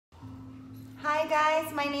Hi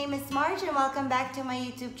guys, my name is Marge and welcome back to my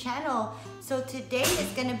YouTube channel. So today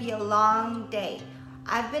is gonna be a long day.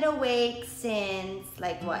 I've been awake since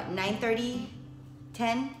like what, 9:30,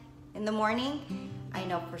 10 in the morning. I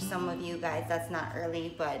know for some of you guys that's not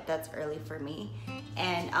early, but that's early for me.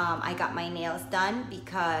 And I got my nails done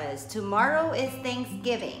because tomorrow is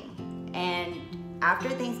Thanksgiving. And after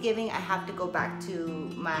Thanksgiving, I have to go back to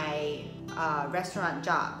my restaurant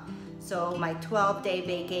job. So my 12-day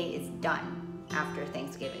vacay is done after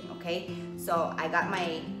Thanksgiving, okay? So I got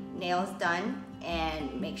my nails done and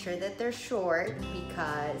make sure that they're short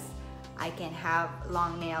because I can have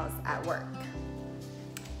long nails at work.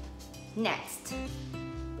 Next,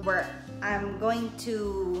 I'm going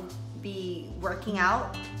to be working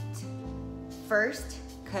out first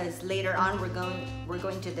because later on we're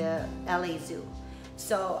going to the LA Zoo.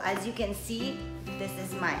 So as you can see, this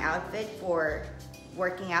is my outfit for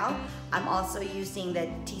working out. I'm also using the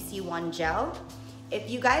TC1 gel. If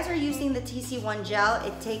you guys are using the TC1 gel,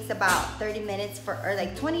 it takes about 30 minutes or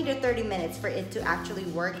like 20 to 30 minutes for it to actually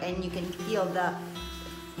work, and you can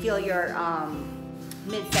feel your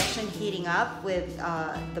midsection heating up with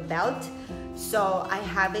the belt. So I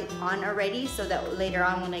have it on already so that later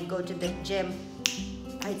on when I go to the gym,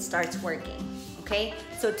 it starts working, okay?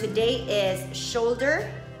 So today is shoulder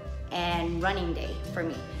and running day for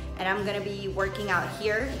me. And I'm gonna be working out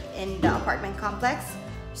here in the apartment complex.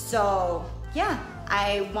 So yeah,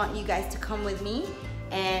 I want you guys to come with me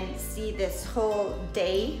and see this whole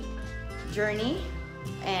day journey.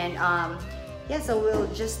 And yeah, so we'll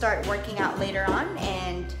just start working out later on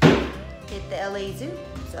and hit the LA Zoo.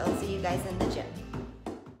 So I'll see you guys in the gym.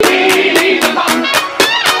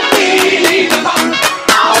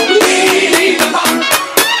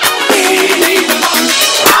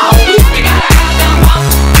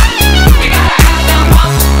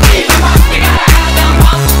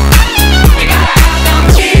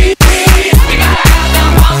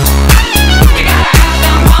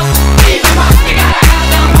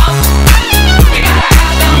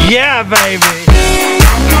 Yeah, baby.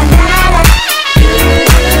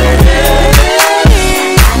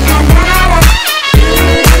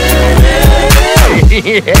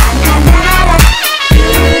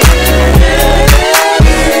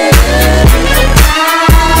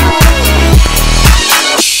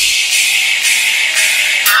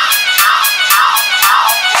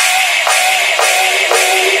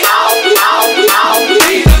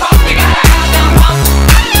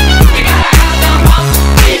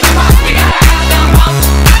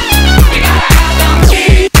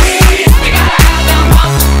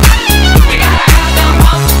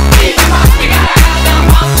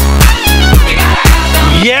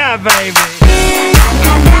 Yeah, baby.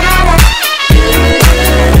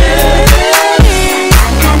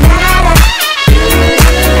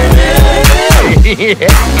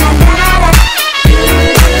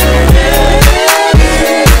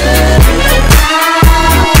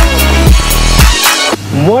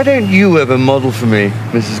 Why don't you ever model for me,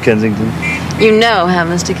 Mrs. Kensington? You know how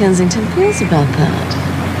Mr. Kensington feels about that.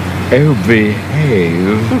 Oh,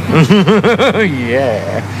 behave.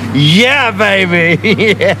 Yeah. Yeah, baby.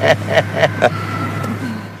 Yeah.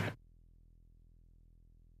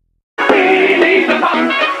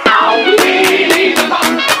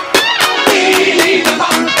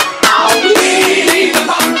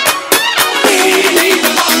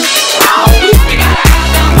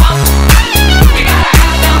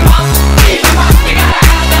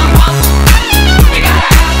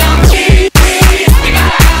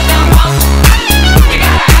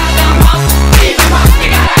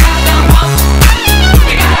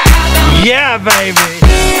 Yeah, baby.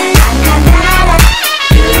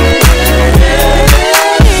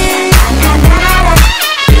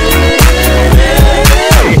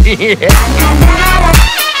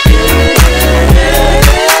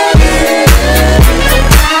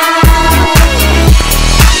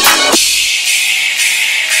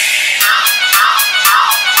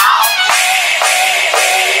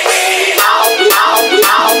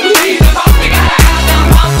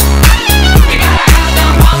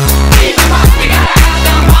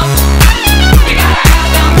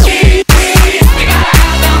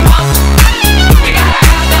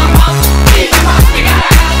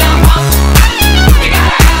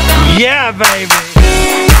 Yeah, baby.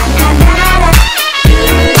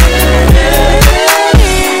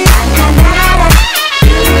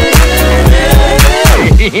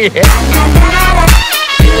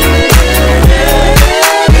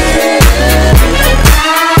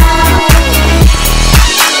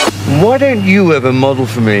 Why don't you ever model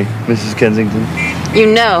for me, Mrs. Kensington? You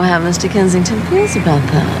know how Mr. Kensington feels about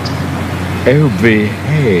that. Oh,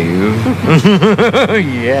 behave.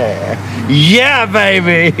 Yeah. Yeah,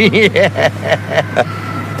 baby. Yeah.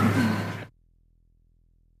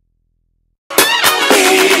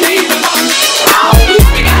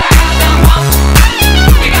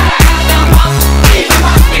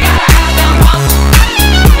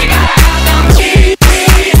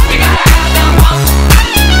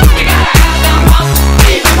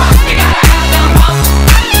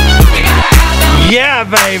 Yeah,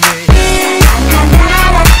 baby.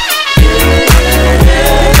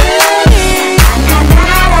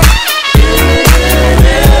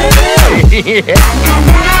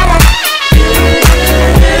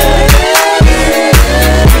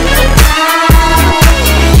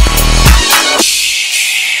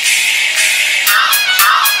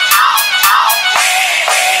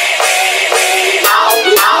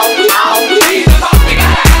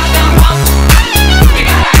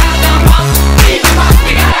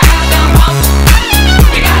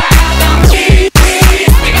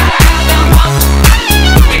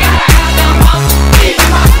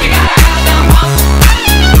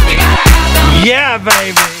 Yeah,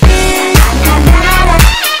 baby.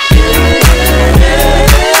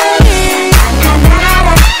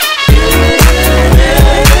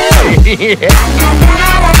 Yeah.